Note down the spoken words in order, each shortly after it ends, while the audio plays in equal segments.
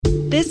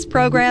This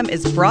program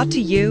is brought to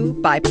you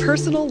by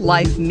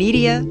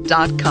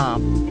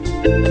PersonalLifeMedia.com.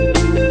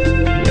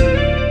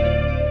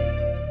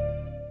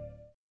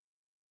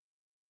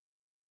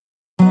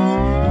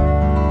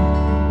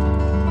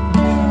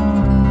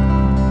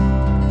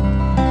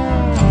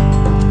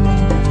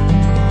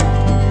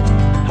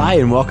 Hi,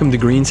 and welcome to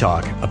Green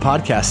Talk, a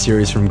podcast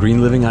series from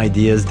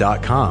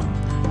greenlivingideas.com.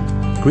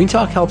 Green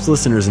Talk helps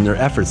listeners in their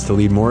efforts to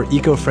lead more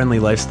eco-friendly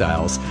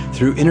lifestyles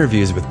through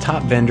interviews with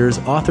top vendors,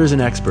 authors,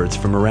 and experts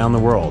from around the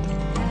world.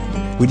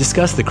 We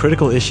discuss the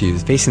critical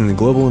issues facing the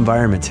global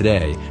environment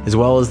today, as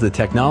well as the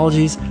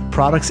technologies,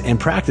 products, and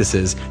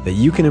practices that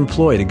you can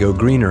employ to go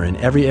greener in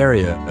every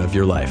area of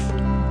your life.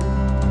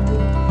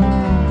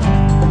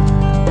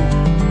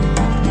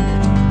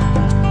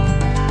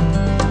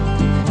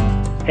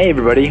 Hey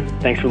everybody,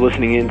 thanks for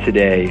listening in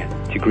today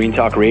to Green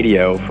Talk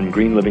Radio from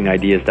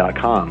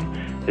greenlivingideas.com.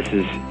 This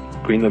is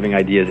Green Living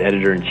Ideas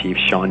Editor-in-Chief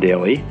Sean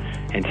Daly,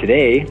 and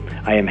today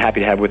I am happy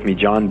to have with me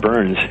John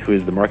Burns, who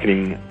is the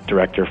Marketing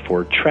Director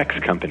for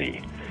Trex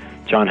Company.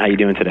 John, how you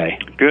doing today?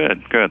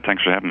 Good.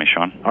 Thanks for having me,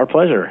 Sean. Our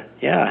pleasure.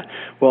 Yeah.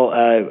 Well,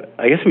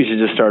 I guess we should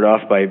just start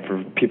off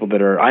for people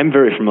that I'm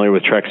very familiar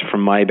with Trex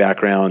from my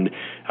background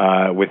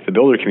with the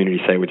Builder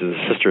Community site, which is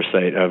a sister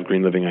site of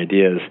Green Living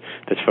Ideas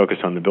that's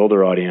focused on the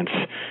builder audience,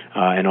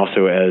 and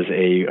also as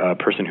a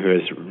person who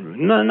has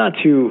not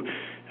too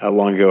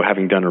long ago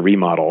having done a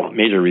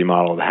major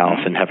remodel of the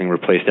house and having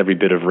replaced every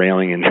bit of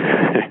railing and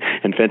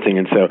and fencing.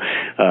 And so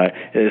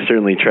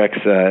certainly Trex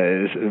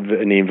is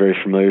a name very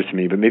familiar to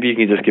me, but maybe you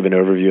can just give an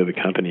overview of the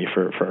company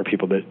for our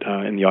people that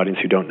in the audience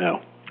who don't know.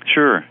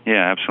 Sure.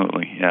 Yeah,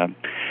 absolutely. Yeah.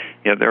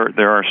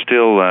 There are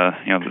still,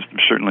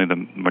 certainly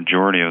the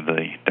majority of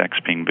the decks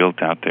being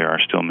built out there are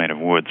still made of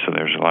wood, so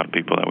there's a lot of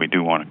people that we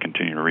do want to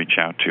continue to reach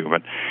out to.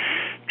 But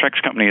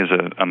Trex Company is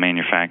a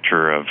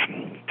manufacturer of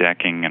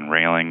decking and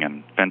railing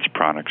and fence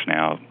products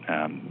now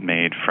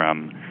made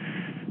from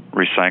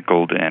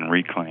recycled and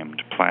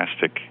reclaimed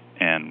plastic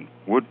and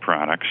wood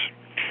products.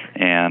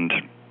 And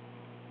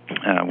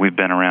we've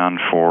been around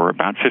for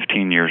about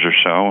 15 years or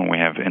so, and we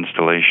have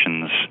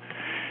installations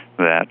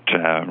that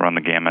run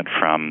the gamut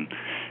from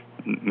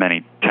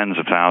many tens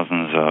of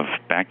thousands of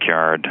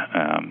backyard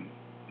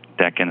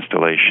deck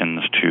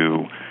installations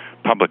to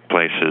public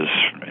places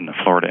in the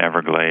Florida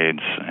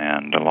Everglades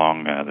and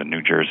along the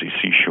New Jersey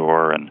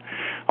seashore and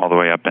all the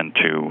way up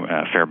into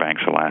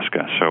Fairbanks,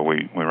 Alaska. So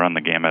we run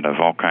the gamut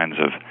of all kinds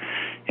of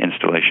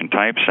installation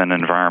types and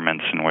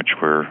environments in which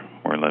we're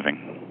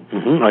living.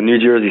 Mm-hmm. On New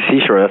Jersey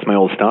seashore, that's my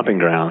old stomping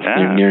grounds,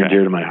 near and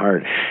dear to my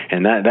heart.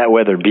 And that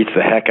weather beats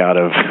the heck out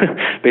of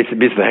beats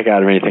the heck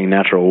out of anything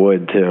natural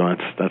wood too.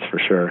 That's for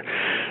sure.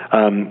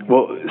 I'm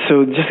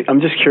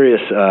just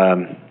curious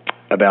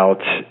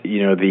about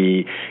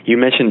you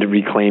mentioned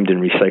reclaimed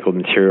and recycled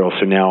materials.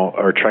 So now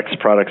are Trex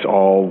products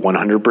all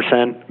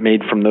 100%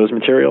 made from those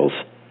materials?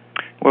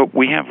 Well,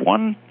 we have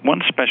one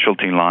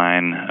specialty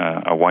line,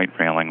 a white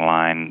railing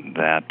line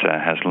that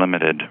has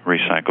limited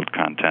recycled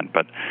content,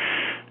 but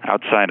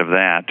outside of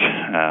that,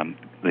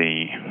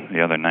 the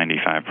other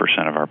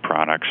 95% of our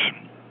products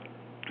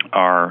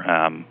are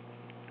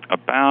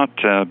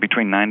about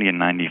between 90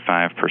 and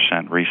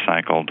 95%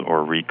 recycled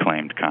or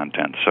reclaimed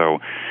content. So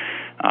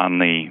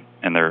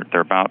they're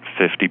about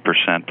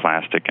 50%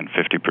 plastic and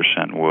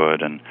 50%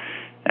 wood,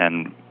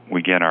 and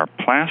we get our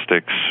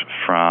plastics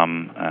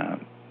from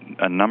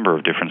a number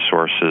of different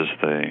sources.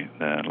 The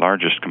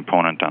largest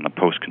component on the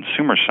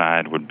post-consumer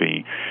side would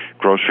be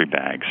grocery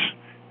bags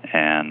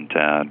and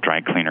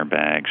dry cleaner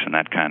bags and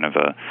that kind of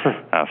a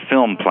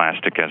film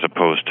plastic as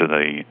opposed to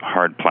the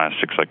hard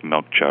plastics like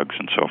milk jugs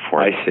and so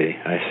forth. I see.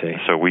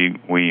 So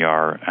we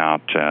are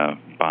out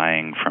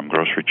buying from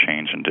grocery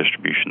chains and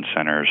distribution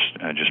centers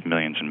just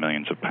millions and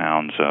millions of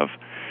pounds of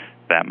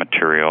that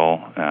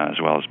material, as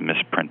well as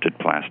misprinted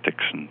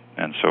plastics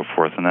and so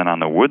forth. And then on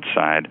the wood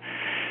side,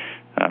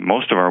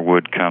 most of our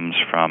wood comes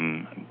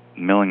from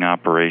milling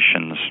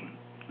operations,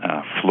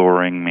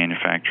 flooring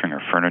manufacturing or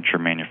furniture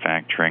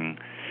manufacturing,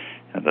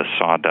 the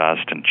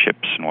sawdust and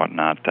chips and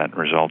whatnot that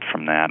result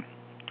from that.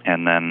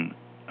 And then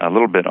a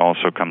little bit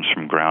also comes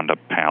from ground-up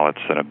pallets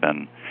that have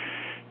been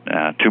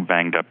too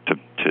banged up to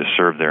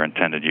serve their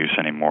intended use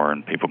anymore,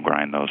 and people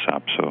grind those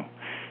up. So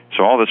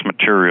all this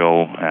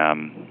material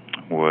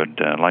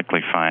would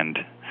likely find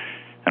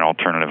an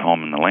alternative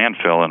home in the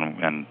landfill,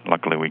 and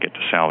luckily we get to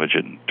salvage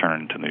it and turn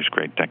it into these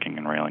great decking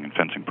and railing and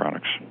fencing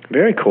products.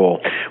 Very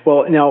cool.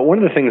 Well, now, one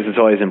of the things that's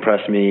always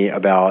impressed me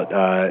about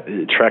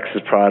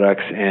Trex's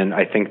products, and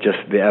I think just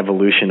the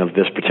evolution of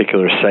this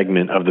particular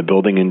segment of the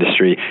building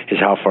industry, is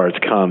how far it's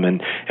come.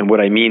 And what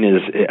I mean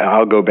is,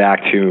 I'll go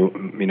back to,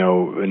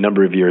 a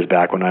number of years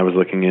back when I was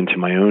looking into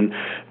my own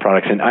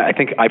products, and I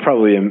think I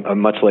probably am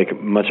much like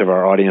much of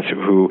our audience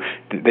who,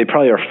 they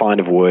probably are fond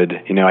of wood.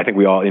 I think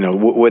we all,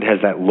 wood has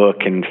that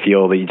look and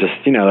feel that you just,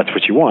 that's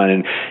what you want.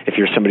 And if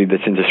you're somebody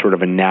that's into sort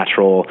of a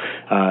natural,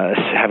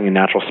 having a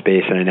natural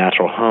space and a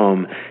natural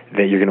home,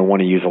 that you're going to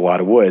want to use a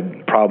lot of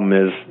wood. Problem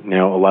is, a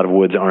lot of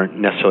woods aren't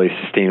necessarily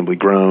sustainably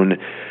grown.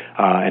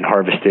 and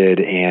harvested,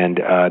 and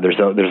there's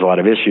a lot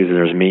of issues, and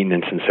there's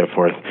maintenance and so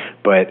forth.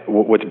 But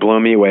what's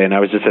blown me away, and I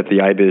was just at the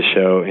iBiz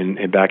show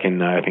back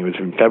in I think it was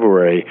in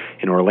February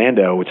in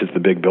Orlando, which is the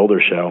big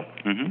builder show.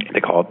 Mm-hmm. They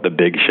call it the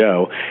big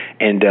show,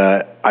 and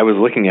I was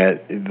looking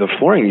at the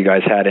flooring you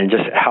guys had and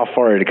just how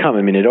far it had come.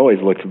 I mean, it always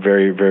looked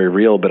very, very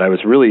real, but I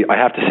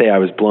have to say I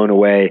was blown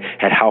away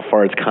at how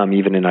far it's come,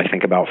 even in I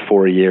think about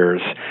 4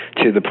 years,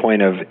 to the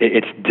point of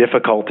it's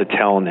difficult to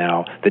tell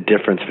now the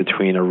difference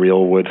between a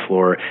real wood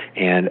floor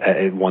and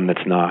one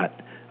that's not.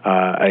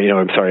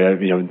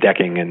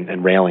 Decking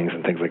and railings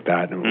and things like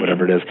that, and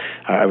whatever it is.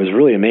 I was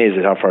really amazed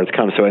at how far it's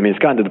come. So, I mean, it's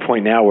gotten to the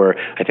point now where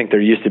I think there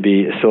used to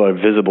be still a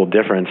visible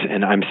difference,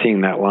 and I'm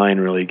seeing that line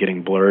really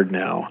getting blurred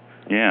now.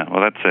 Yeah,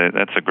 well,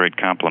 that's a great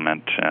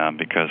compliment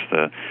because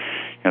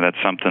that's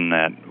something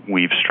that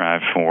we've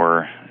strived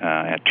for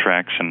at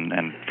Trex,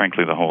 and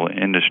frankly, the whole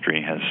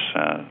industry has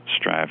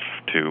strived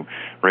to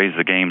raise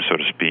the game, so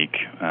to speak,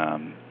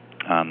 on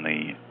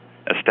the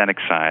aesthetic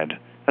side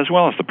as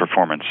well as the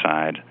performance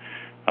side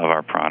of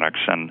our products.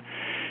 And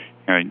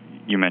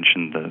you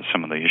mentioned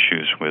some of the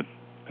issues with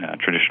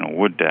traditional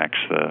wood decks,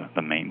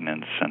 the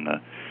maintenance and the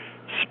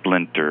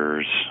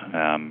splinters,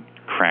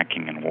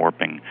 cracking and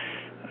warping.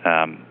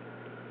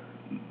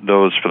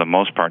 Those, for the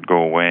most part,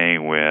 go away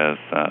with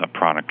a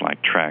product like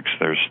Trex.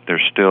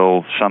 There's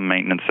still some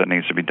maintenance that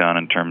needs to be done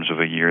in terms of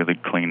a yearly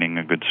cleaning,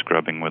 a good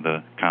scrubbing with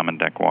a common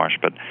deck wash,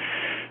 but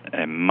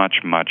a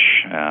much, much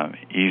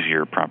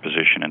easier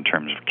proposition in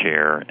terms of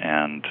care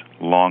and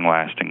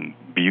long-lasting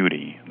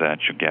beauty that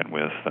you get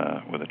with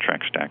a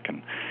Trex deck.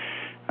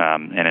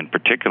 And in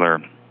particular,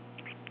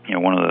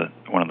 one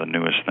of the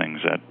newest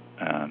things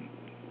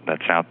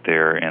that's out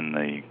there in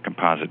the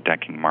composite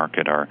decking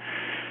market are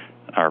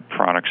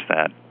products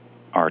that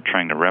are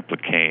trying to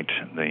replicate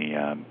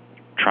the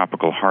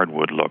tropical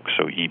hardwood look,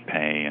 so ipe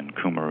and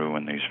kumaru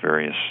and these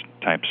various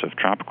types of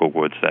tropical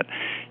woods that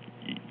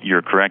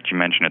you're correct. You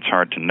mentioned it's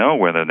hard to know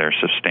whether they're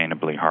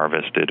sustainably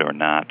harvested or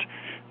not,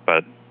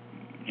 but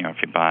if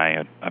you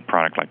buy a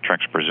product like Trex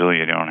Brasilia,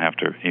 you don't have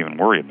to even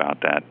worry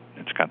about that.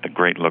 It's got the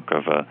great look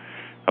of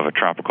a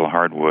tropical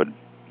hardwood,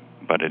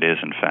 but it is,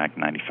 in fact,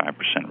 95%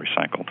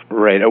 recycled.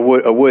 Right, a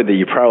wood that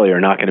you probably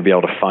are not going to be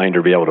able to find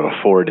or be able to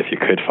afford if you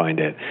could find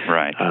it.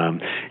 Right.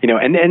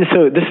 And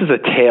so this is a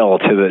tale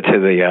to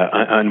the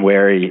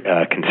unwary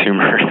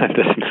consumer.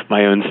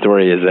 My own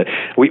story is that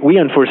we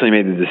unfortunately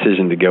made the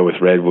decision to go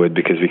with redwood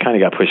because we kind of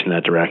got pushed in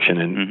that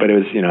direction. But it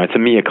was, it's a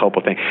mea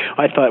culpa thing.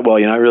 I thought, well,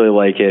 I really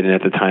like it, and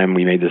at the time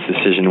we made this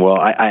decision. Well,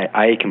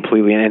 I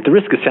completely, and at the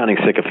risk of sounding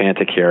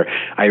sycophantic here,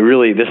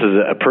 this is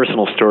a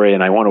personal story,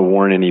 and I want to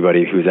warn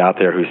anybody who's out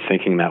there who's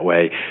thinking that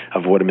way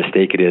of what a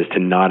mistake it is to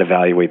not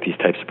evaluate these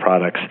types of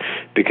products,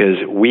 because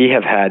we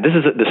have had, this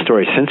is the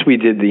story, since we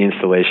did the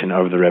installation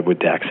of the redwood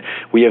decks,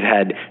 we have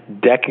had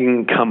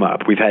decking come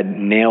up, we've had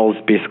nails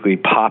basically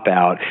pop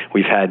out,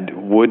 we've had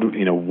wood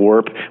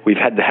warp, we've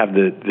had to have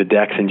the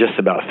decks in just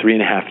about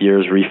 3.5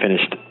 years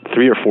refinished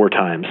 3 or 4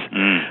 times,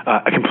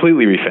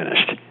 completely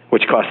refinished,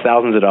 which costs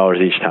thousands of dollars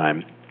each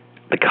time.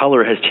 The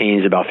color has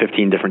changed about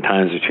 15 different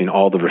times between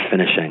all the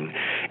refinishing,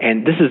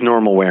 and this is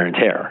normal wear and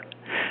tear.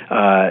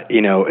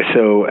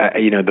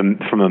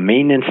 From a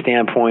maintenance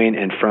standpoint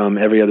and from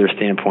every other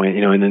standpoint,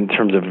 and in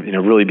terms of,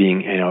 really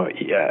being,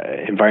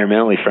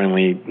 environmentally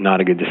friendly,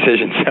 not a good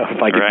decision. So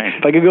if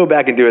I could go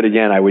back and do it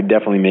again, I would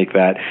definitely make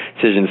that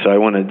decision. So I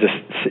want to just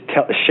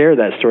share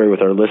that story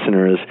with our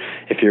listeners.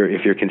 If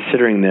you're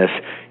considering this,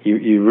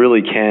 you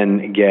really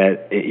can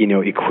get,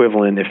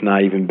 equivalent, if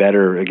not even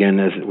better, again,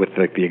 as with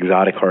the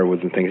exotic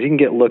hardwoods and things. You can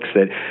get looks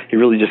that you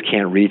really just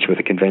can't reach with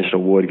a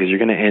conventional wood, because you're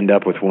going to end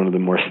up with one of the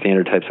more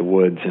standard types of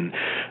woods. And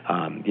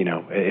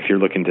if you're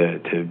looking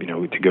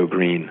to go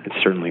green, it's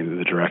certainly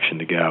the direction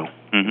to go.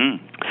 Mm-hmm.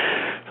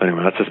 So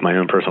anyway, that's just my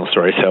own personal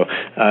story. So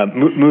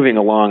moving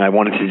along, I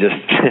wanted to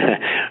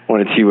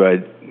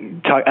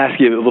ask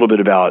you a little bit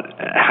about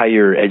how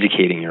you're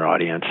educating your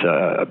audience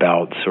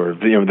about sort of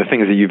the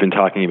things that you've been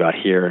talking about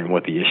here and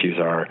what the issues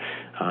are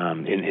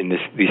in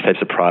these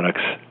types of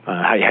products.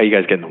 How you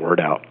guys getting the word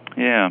out?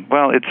 Yeah,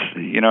 well,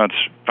 it's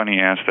funny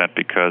you ask that,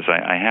 because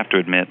I have to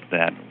admit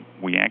that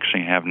we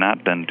actually have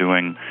not been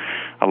doing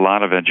a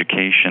lot of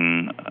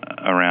education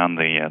around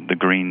the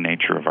green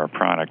nature of our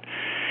product,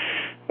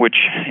 which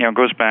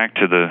goes back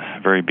to the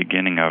very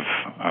beginning of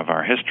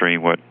our history.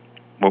 What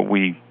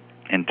we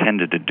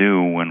intended to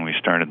do when we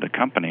started the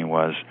company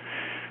was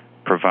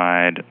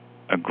provide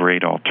a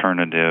great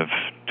alternative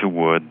to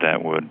wood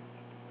that would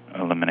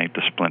eliminate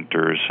the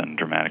splinters and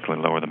dramatically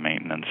lower the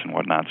maintenance and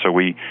whatnot. So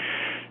we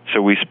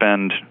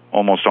spend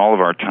almost all of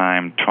our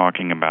time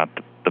talking about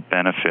the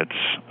benefits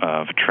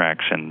of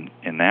Trex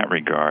in that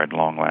regard,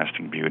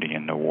 long-lasting beauty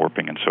and no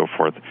warping and so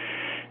forth.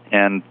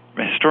 And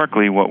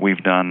historically, what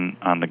we've done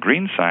on the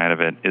green side of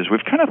it is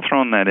we've kind of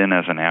thrown that in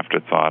as an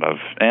afterthought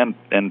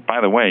and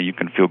by the way, you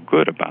can feel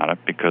good about it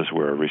because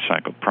we're a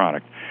recycled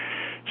product.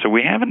 So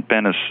we haven't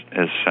been as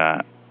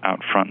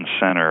out front and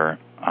center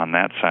on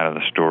that side of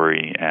the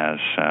story as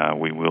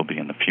we will be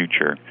in the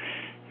future.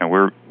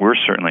 we're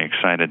certainly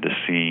excited to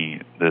see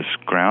this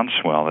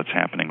groundswell that's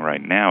happening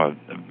right now,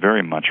 a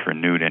very much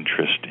renewed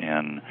interest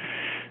in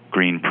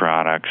green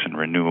products and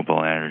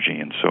renewable energy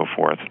and so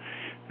forth.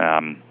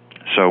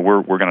 So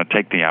we're going to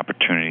take the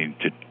opportunity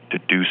to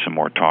do some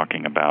more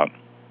talking about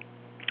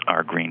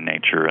our green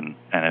nature, and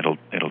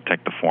it'll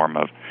take the form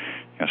of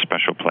a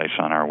special place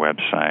on our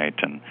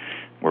website, and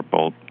we're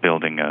both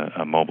building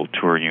a mobile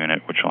tour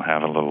unit which will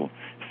have a little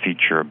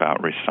feature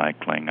about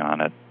recycling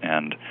on it,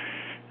 and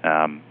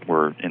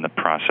we're in the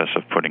process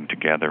of putting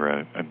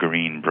together a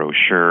green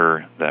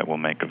brochure that we'll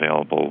make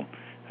available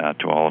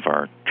to all of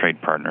our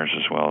trade partners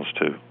as well as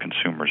to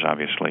consumers,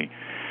 obviously.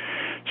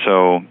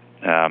 So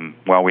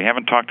while we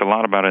haven't talked a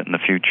lot about it in the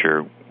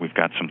future, we've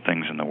got some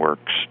things in the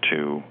works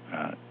to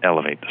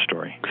elevate the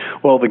story.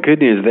 Well, the good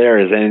news there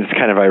is, and it's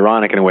kind of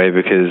ironic in a way,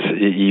 because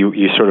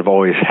you sort of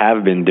always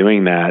have been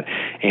doing that,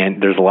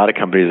 and there's a lot of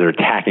companies that are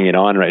tacking it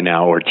on right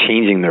now, or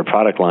changing their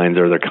product lines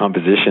or their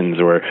compositions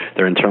or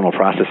their internal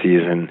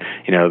processes. And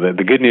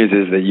the good news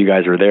is that you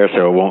guys are there,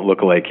 so it won't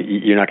look like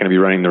you're not going to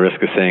be running the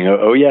risk of saying,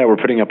 oh yeah,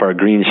 we're putting up our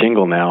green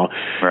shingle now.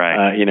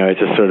 Right. It's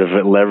just sort of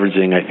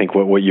leveraging, I think,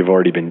 what you've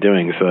already been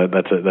doing. So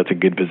that's a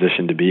good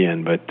position to be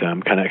in. But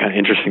kind of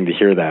interesting to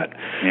hear that.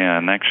 Yeah,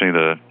 and actually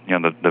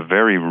the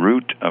very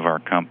root of our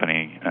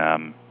company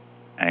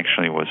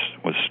actually was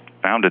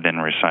founded in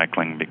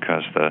recycling,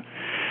 because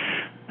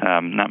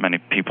not many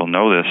people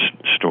know this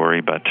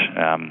story, but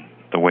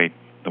the way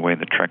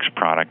the Trex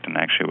product, and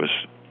actually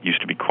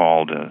used to be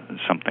called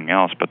something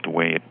else, but the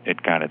way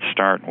it got its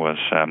start was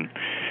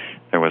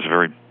there was a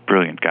very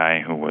brilliant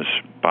guy who was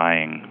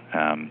buying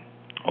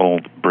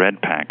old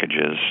bread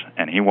packages,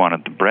 and he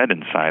wanted the bread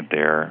inside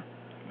there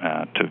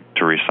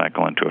to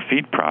recycle into a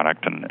feed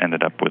product, and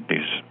ended up with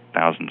these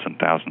thousands and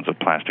thousands of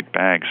plastic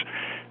bags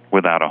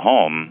without a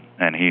home.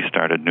 And he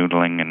started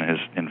noodling in his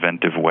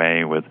inventive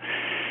way with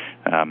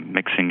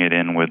mixing it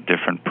in with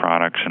different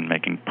products and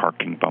making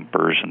parking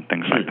bumpers and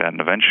things like that.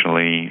 And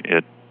eventually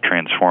it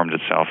transformed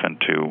itself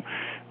into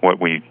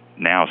what we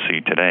now see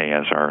today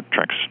as our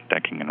Trex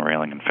decking and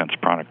railing and fence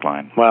product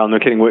line. Wow, no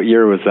kidding. What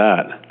year was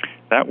that?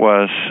 That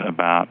was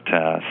about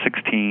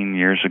 16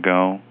 years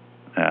ago.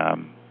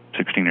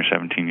 16 or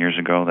 17 years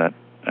ago that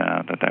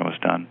was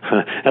done.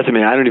 That's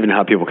amazing. I don't even know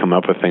how people come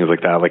up with things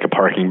like that, like a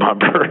parking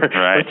bumper.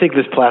 Right. Let's take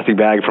this plastic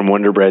bag from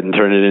Wonder Bread and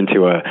turn it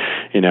into a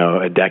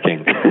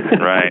decking.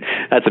 Right.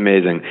 That's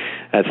amazing.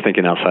 That's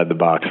thinking outside the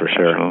box for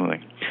sure.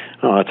 Absolutely.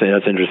 Oh, that's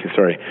an interesting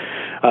story.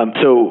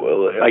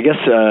 So I guess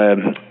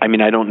I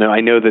don't know.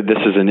 I know that this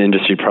is an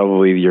industry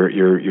probably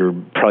you're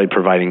probably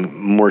providing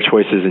more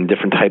choices in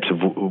different types of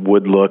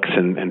wood looks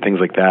and things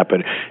like that.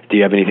 But do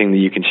you have anything that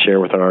you can share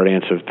with our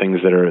audience of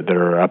things that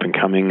are up and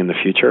coming in the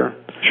future?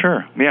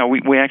 Sure. Yeah,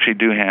 we actually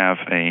do have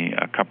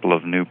a couple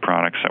of new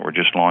products that we're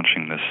just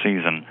launching this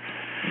season.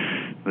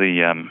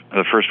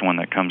 The first one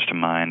that comes to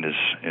mind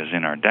is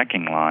in our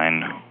decking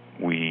line.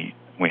 We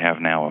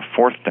have now a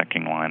fourth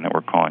decking line that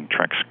we're calling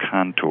Trex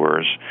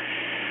Contours,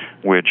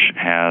 which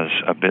has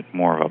a bit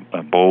more of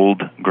a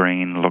bold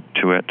grain look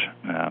to it.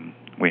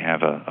 We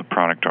have a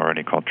product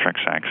already called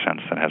Trex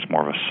Accents that has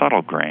more of a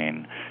subtle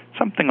grain,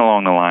 something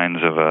along the lines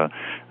of a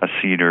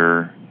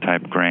cedar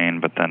type grain,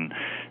 but then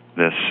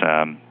this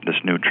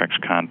new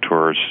Trex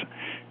Contours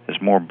is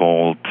more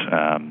bold,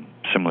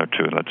 similar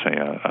to, let's say,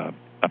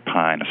 a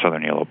pine, a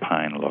southern yellow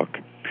pine look.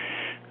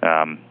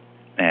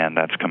 And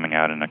that's coming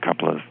out in a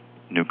couple of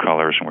new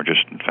colors, and we're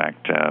just, in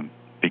fact,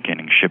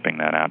 beginning shipping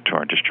that out to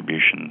our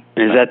distribution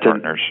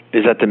partners.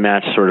 Is that to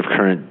match sort of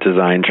current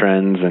design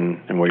trends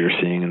and what you're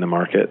seeing in the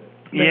market?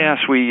 Yes,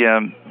 we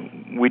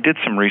did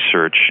some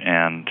research,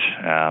 and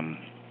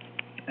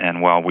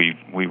while we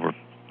were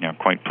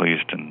quite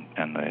pleased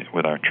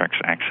with our Trex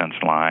Accents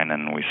line,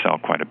 and we sell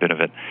quite a bit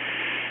of it,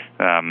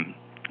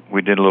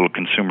 we did a little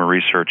consumer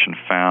research and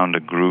found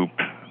a group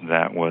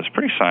that was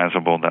pretty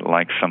sizable that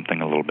likes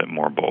something a little bit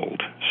more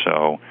bold.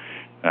 So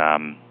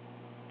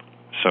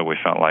we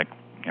felt like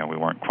we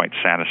weren't quite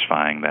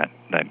satisfying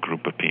that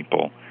group of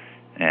people,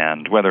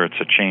 and whether it's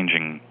a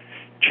changing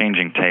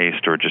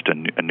taste or just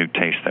a new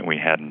taste that we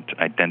hadn't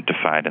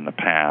identified in the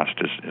past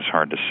is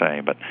hard to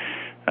say. But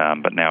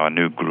now a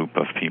new group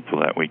of people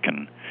that we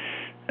can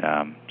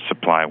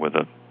supply with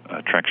a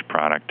Trex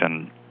product,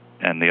 and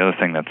the other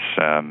thing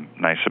that's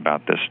nice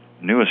about this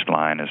newest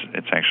line is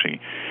it's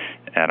actually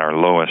at our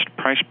lowest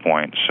price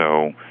point.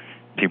 So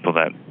people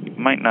that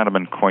might not have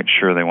been quite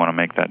sure they want to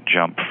make that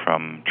jump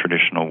from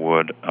traditional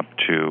wood up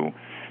to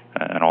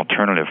an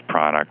alternative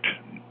product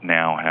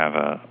now have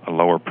a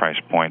lower price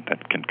point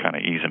that can kind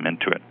of ease them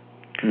into it.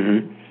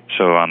 Mm-hmm.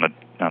 So on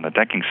the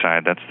decking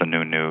side, that's the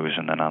new news,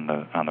 and then on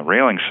the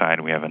railing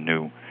side, we have a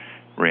new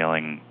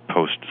railing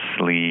post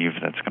sleeve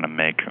that's going to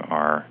make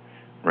our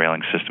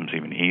railing systems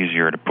even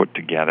easier to put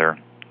together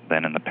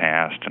than in the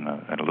past, and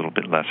a little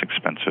bit less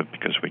expensive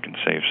because we can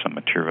save some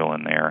material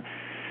in there.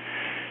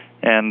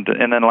 And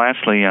then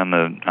lastly, on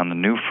the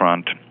new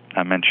front,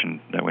 I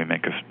mentioned that we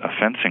make a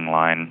fencing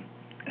line,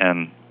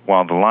 and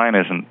while the line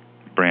isn't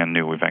brand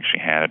new, we've actually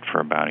had it for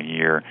about a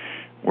year.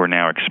 we're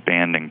now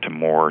expanding to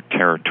more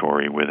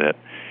territory with it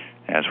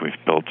as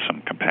we've built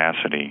some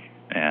capacity,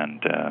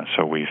 and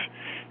so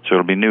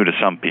it'll be new to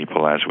some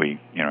people as we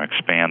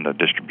expand the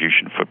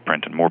distribution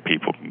footprint and more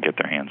people can get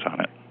their hands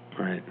on it.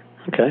 Right.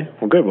 Okay.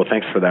 Well, good. Well,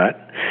 thanks for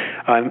that.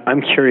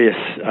 I'm curious,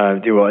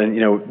 and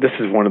this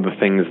is one of the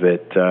things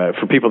that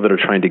for people that are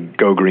trying to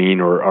go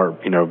green or are,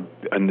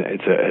 and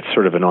it's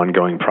sort of an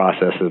ongoing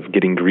process of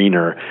getting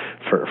greener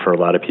for a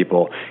lot of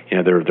people.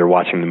 They're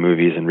watching the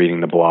movies and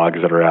reading the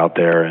blogs that are out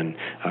there and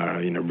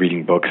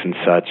reading books and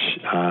such,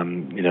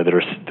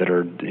 that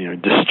are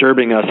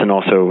disturbing us and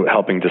also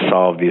helping to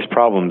solve these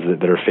problems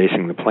that are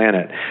facing the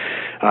planet.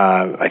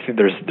 I think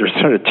there's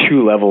sort of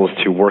two levels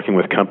to working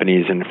with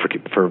companies, and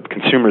for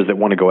consumers that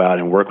want to go out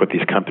and work with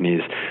these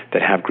companies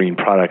that have green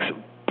products.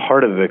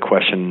 Part of the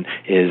question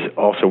is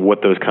also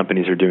what those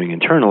companies are doing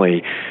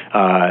internally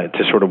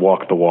to sort of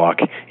walk the walk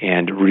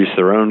and reduce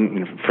their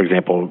own, for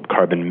example,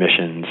 carbon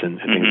emissions and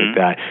things like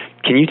that.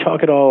 Can you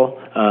talk at all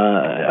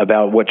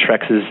about what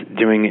Trex is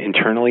doing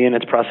internally in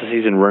its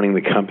processes and running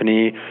the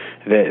company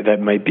that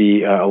might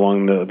be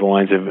along the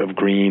lines of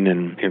green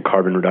and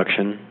carbon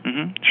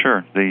reduction?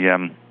 Sure.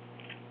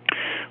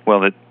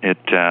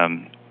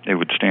 It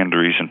would stand to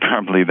reason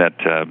probably that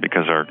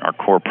because our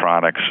core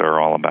products are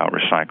all about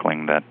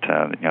recycling, that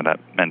that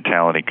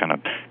mentality kind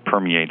of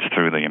permeates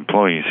through the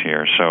employees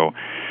here. So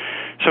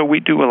we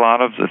do a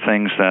lot of the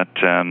things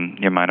that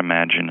you might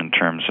imagine in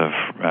terms of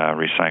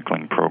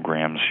recycling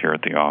programs here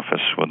at the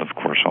office, with of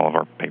course all of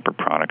our paper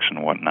products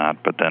and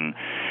whatnot. But then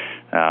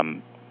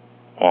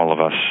all of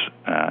us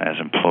as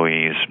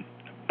employees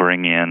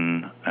bring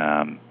in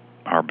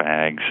our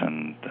bags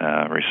and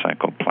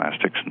recycled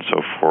plastics and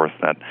so forth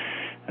that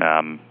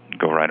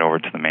go right over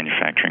to the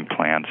manufacturing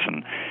plants,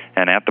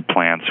 and at the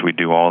plants we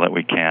do all that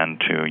we can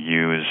to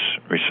use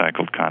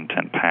recycled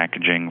content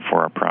packaging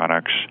for our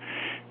products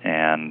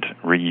and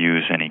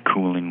reuse any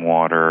cooling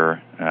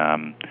water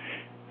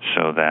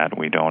so that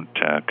we don't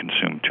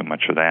consume too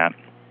much of that.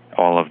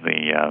 All of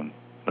the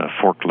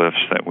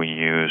forklifts that we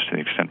use, to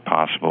the extent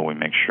possible, we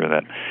make sure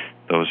that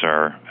those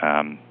are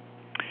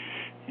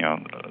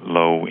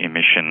low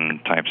emission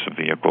types of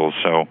vehicles.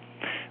 So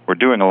we're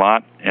doing a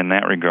lot in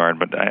that regard,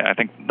 but I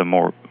think the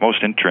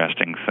most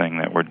interesting thing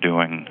that we're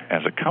doing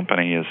as a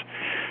company is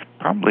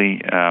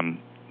probably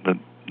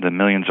the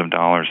millions of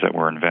dollars that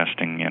we're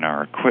investing in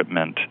our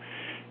equipment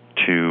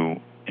to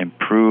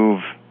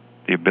improve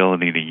the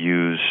ability to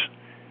use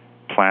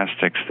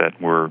plastics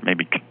that were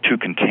maybe too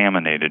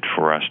contaminated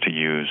for us to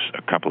use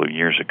a couple of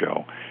years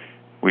ago.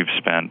 We've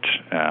spent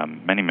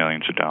many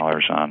millions of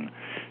dollars on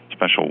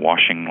special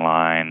washing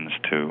lines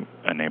to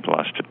enable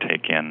us to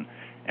take in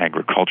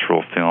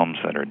agricultural films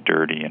that are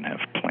dirty and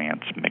have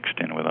plants mixed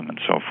in with them and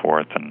so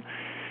forth,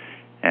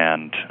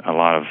 and a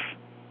lot of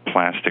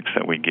plastics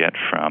that we get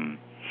from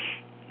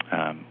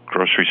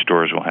grocery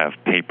stores will have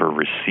paper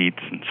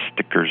receipts and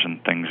stickers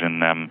and things in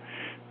them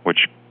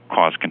which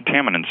cause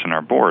contaminants in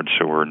our board,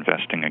 so we're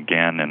investing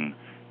again in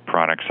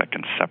products that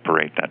can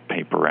separate that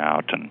paper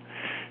out. And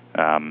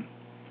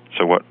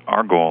so what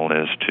our goal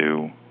is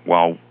to,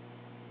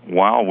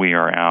 while we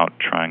are out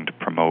trying to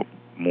promote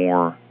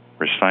more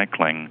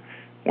recycling,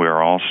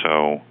 we're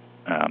also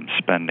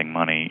spending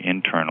money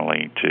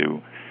internally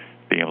to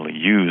be able to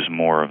use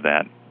more of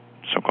that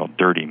so-called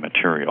dirty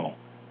material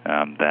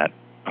that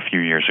a few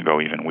years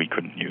ago even we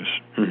couldn't use.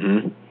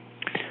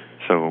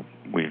 So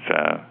we've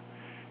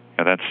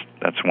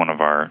that's one of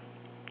our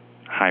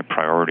high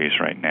priorities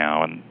right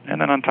now, and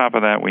then on top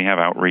of that we have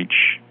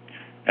outreach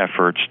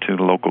efforts to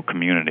the local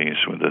communities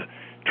with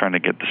trying to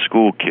get the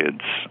school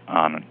kids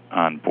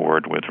on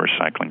board with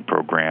recycling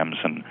programs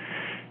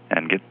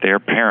and get their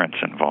parents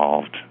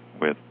involved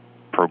with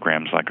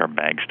programs like our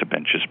Bags to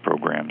Benches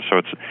program. So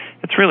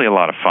it's really a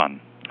lot of fun.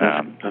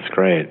 That's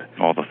great.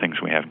 All the things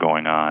we have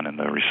going on in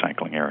the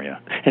recycling area.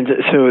 And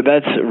so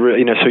that's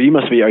so you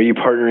must be. Are you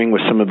partnering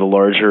with some of the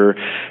larger,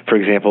 for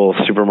example,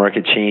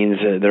 supermarket chains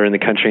that are in the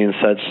country and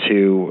such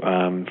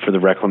for the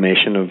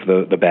reclamation of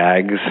the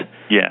bags?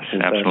 Yes,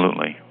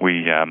 absolutely.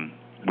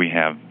 We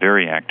have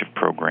very active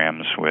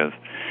programs with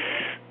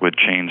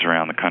chains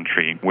around the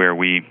country where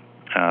we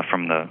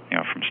from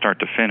start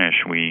to finish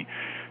we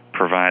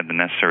provide the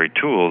necessary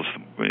tools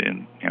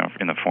in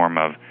the form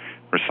of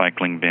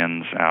recycling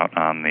bins out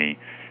on the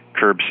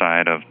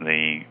curbside of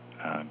the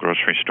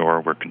grocery store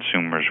where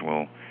consumers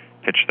will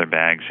pitch their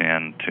bags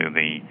in, to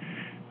the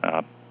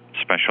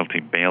specialty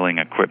baling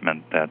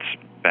equipment that's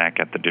back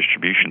at the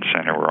distribution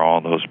center where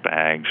all those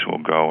bags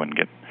will go and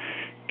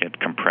get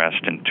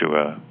compressed into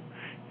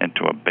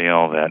a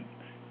bale that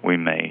we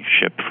may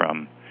ship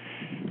from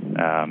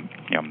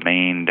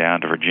Maine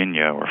down to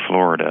Virginia or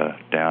Florida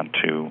down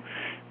to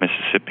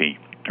Mississippi,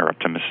 or up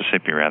to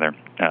Mississippi rather.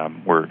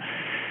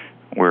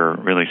 We're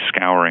really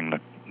scouring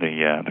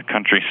the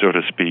country, so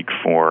to speak,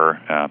 for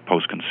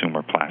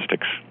post-consumer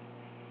plastics.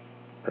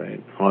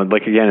 Right. Well,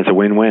 again, it's a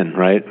win-win,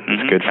 right?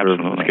 It's good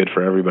absolutely. It's good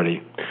for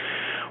everybody.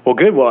 Well,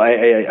 good. Well,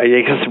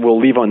 I guess we'll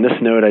leave on this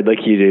note. I'd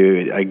like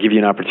you to give you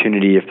an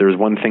opportunity, if there's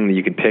one thing that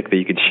you could pick that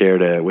you could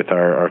share with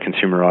our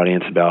consumer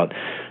audience about,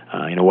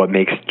 what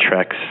makes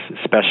Trex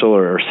special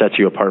or sets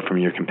you apart from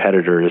your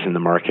competitors in the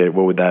market.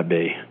 What would that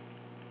be?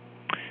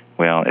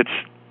 Well, it's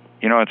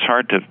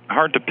hard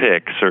to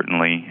pick,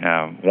 certainly,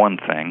 one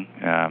thing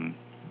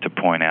to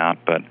point out,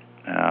 but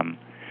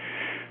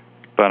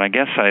I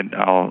guess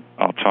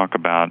I'll talk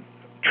about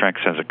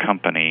Trex as a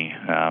company,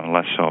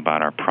 less so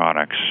about our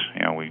products.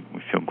 We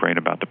feel great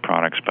about the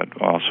products,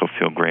 but also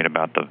feel great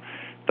about the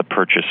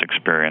purchase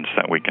experience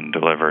that we can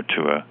deliver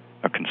to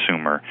a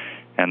consumer,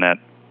 and that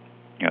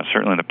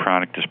certainly the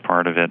product is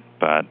part of it,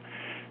 but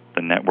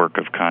the network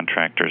of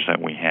contractors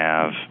that we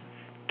have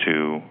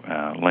to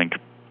link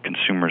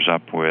consumers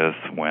up with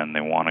when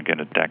they want to get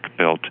a deck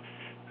built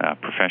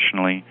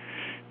professionally,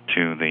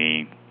 to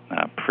the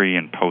pre-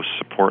 and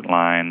post-support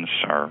lines,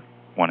 our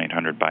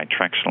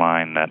 1-800-BUY-TREX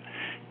line that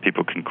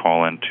people can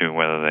call into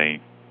whether they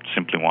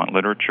simply want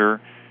literature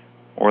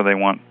or they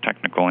want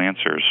technical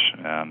answers,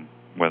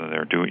 whether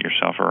they're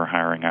do-it-yourself or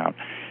hiring out.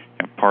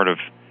 Part of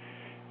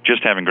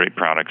just having great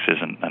products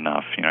isn't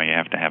enough. You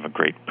have to have a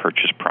great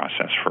purchase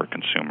process for a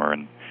consumer,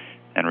 and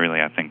really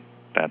I think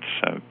that's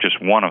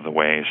just one of the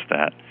ways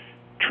that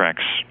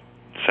Trex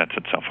sets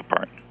itself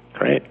apart.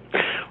 Great.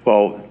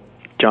 Well,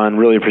 John,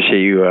 really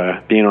appreciate you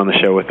being on the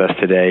show with us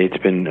today.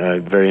 It's been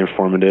very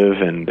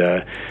informative, and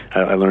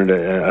I learned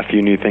a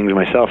few new things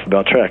myself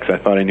about Trex. I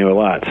thought I knew a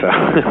lot. So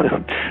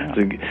I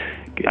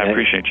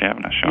appreciate you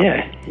having us, Sean.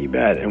 Yeah, you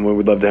bet. And we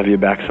would love to have you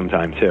back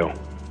sometime, too.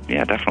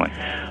 Yeah, definitely.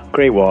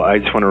 Great. Well, I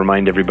just want to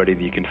remind everybody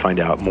that you can find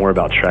out more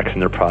about Trex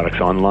and their products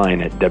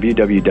online at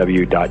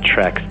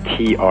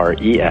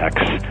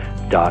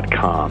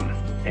www.trex.com.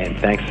 And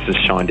thanks. This is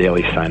Sean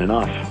Daly signing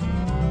off.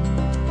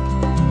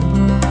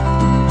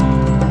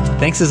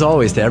 Thanks as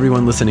always to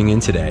everyone listening in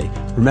today.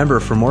 Remember,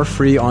 for more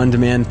free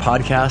on-demand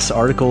podcasts,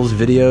 articles,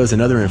 videos,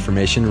 and other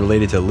information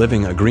related to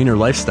living a greener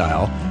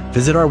lifestyle,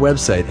 visit our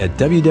website at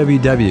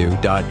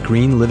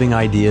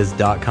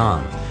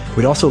www.greenlivingideas.com.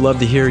 We'd also love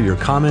to hear your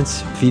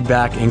comments,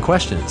 feedback, and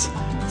questions.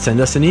 Send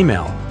us an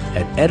email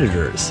at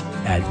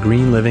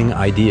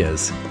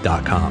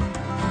editors@greenlivingideas.com.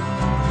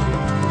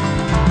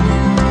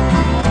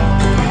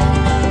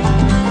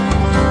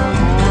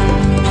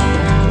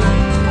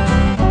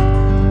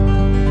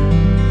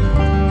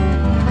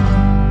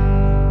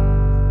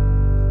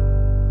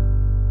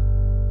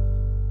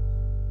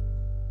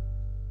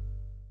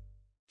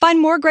 Find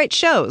more great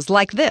shows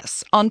like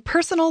this on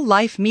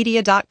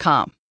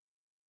personallifemedia.com.